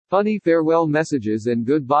Funny farewell messages and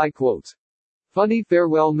goodbye quotes. Funny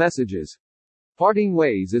farewell messages. Parting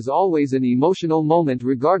ways is always an emotional moment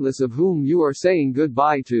regardless of whom you are saying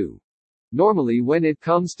goodbye to. Normally, when it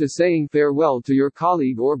comes to saying farewell to your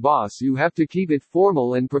colleague or boss, you have to keep it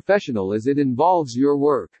formal and professional as it involves your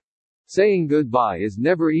work. Saying goodbye is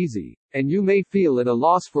never easy, and you may feel at a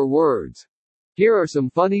loss for words. Here are some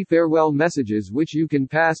funny farewell messages which you can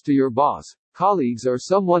pass to your boss, colleagues, or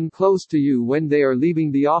someone close to you when they are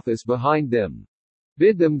leaving the office behind them.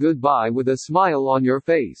 Bid them goodbye with a smile on your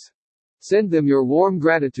face. Send them your warm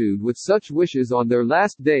gratitude with such wishes on their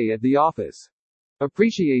last day at the office.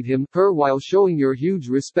 Appreciate him, her while showing your huge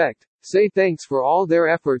respect. Say thanks for all their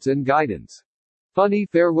efforts and guidance. Funny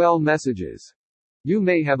farewell messages. You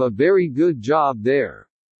may have a very good job there.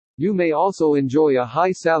 You may also enjoy a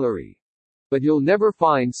high salary. But you'll never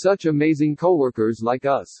find such amazing coworkers like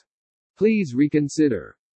us. Please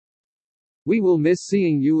reconsider. We will miss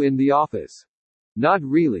seeing you in the office. Not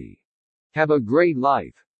really. Have a great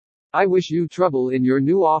life. I wish you trouble in your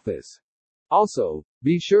new office. Also,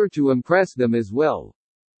 be sure to impress them as well.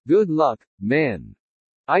 Good luck, man.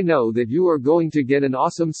 I know that you are going to get an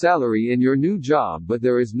awesome salary in your new job, but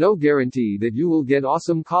there is no guarantee that you will get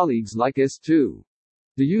awesome colleagues like us too.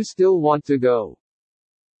 Do you still want to go?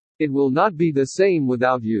 It will not be the same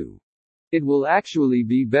without you. It will actually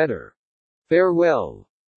be better. Farewell.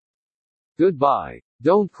 Goodbye.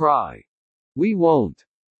 Don't cry. We won't.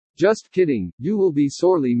 Just kidding, you will be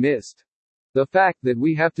sorely missed. The fact that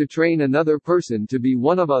we have to train another person to be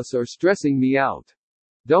one of us are stressing me out.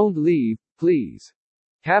 Don't leave, please.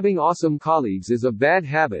 Having awesome colleagues is a bad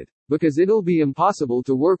habit, because it'll be impossible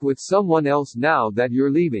to work with someone else now that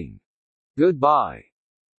you're leaving. Goodbye.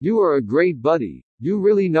 You are a great buddy, you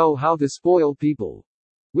really know how to spoil people.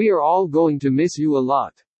 We are all going to miss you a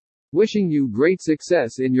lot. Wishing you great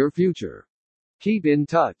success in your future. Keep in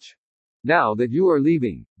touch. Now that you are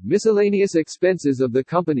leaving, miscellaneous expenses of the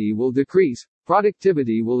company will decrease,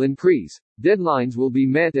 productivity will increase, deadlines will be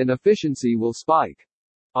met, and efficiency will spike.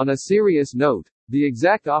 On a serious note, the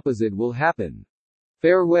exact opposite will happen.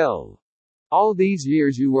 Farewell. All these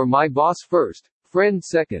years you were my boss first, friend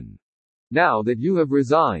second. Now that you have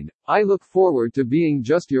resigned, I look forward to being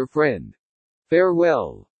just your friend.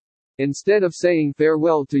 Farewell. Instead of saying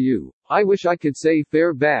farewell to you, I wish I could say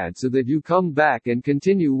fair bad so that you come back and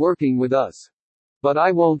continue working with us. But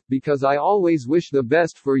I won't, because I always wish the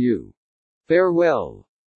best for you. Farewell.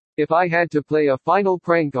 If I had to play a final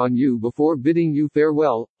prank on you before bidding you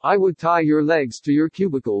farewell, I would tie your legs to your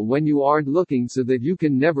cubicle when you aren't looking so that you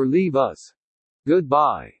can never leave us.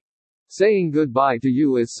 Goodbye. Saying goodbye to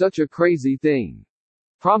you is such a crazy thing.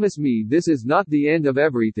 Promise me this is not the end of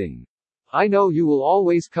everything. I know you will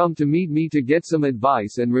always come to meet me to get some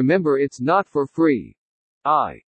advice, and remember, it's not for free. I